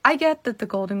I get that the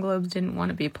Golden Globes didn't want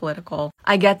to be political.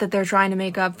 I get that they're trying to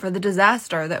make up for the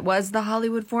disaster that was the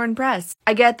Hollywood Foreign Press.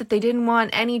 I get that they didn't want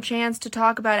any chance to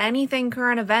talk about anything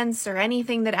current events or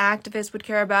anything that activists would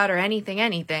care about or anything,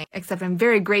 except I'm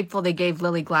very grateful they gave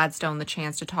Lily Gladstone the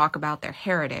chance to talk about their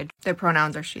heritage. Their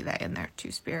pronouns are she, they, and their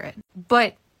two-spirit.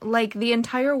 But like, the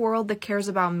entire world that cares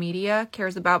about media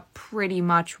cares about pretty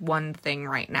much one thing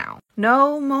right now.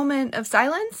 No moment of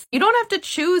silence? You don't have to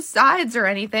choose sides or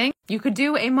anything. You could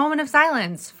do a moment of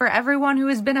silence for everyone who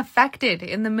has been affected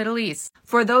in the Middle East,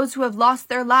 for those who have lost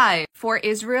their lives, for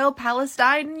Israel,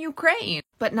 Palestine, and Ukraine.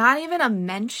 But not even a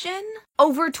mention?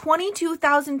 Over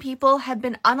 22,000 people have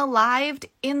been unalived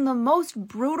in the most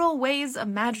brutal ways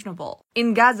imaginable.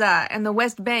 In Gaza and the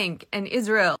West Bank and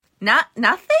Israel.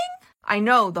 Nothing? I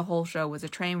know the whole show was a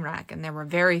train wreck and there were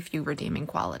very few redeeming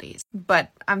qualities,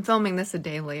 but I'm filming this a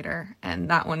day later and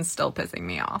that one's still pissing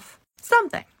me off.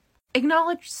 Something.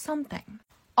 Acknowledge something.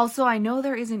 Also, I know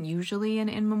there isn't usually an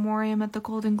in memoriam at the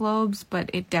Golden Globes, but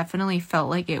it definitely felt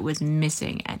like it was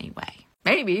missing anyway.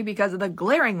 Maybe because of the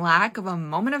glaring lack of a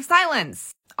moment of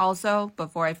silence. Also,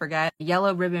 before I forget,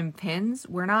 yellow ribbon pins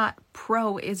were not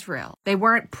pro-Israel. They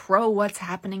weren't pro what's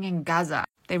happening in Gaza.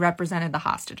 They represented the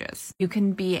hostages. You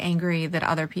can be angry that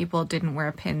other people didn't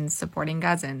wear pins supporting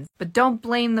Gazans, but don't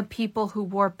blame the people who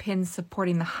wore pins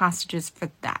supporting the hostages for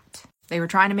that. They were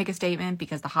trying to make a statement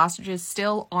because the hostages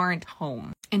still aren't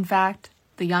home. In fact,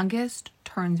 the youngest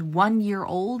turns 1 year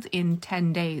old in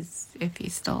 10 days if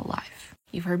he's still alive.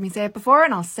 You've heard me say it before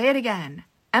and I'll say it again.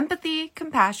 Empathy,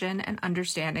 compassion, and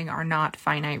understanding are not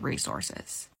finite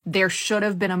resources. There should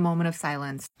have been a moment of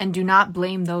silence, and do not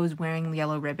blame those wearing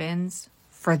yellow ribbons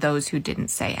for those who didn't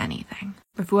say anything.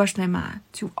 Refuah shlema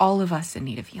to all of us in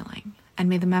need of healing, and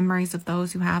may the memories of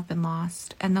those who have been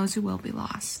lost and those who will be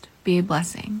lost be a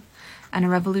blessing and a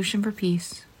revolution for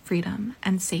peace, freedom,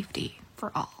 and safety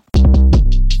for all.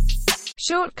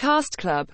 Short Cast Club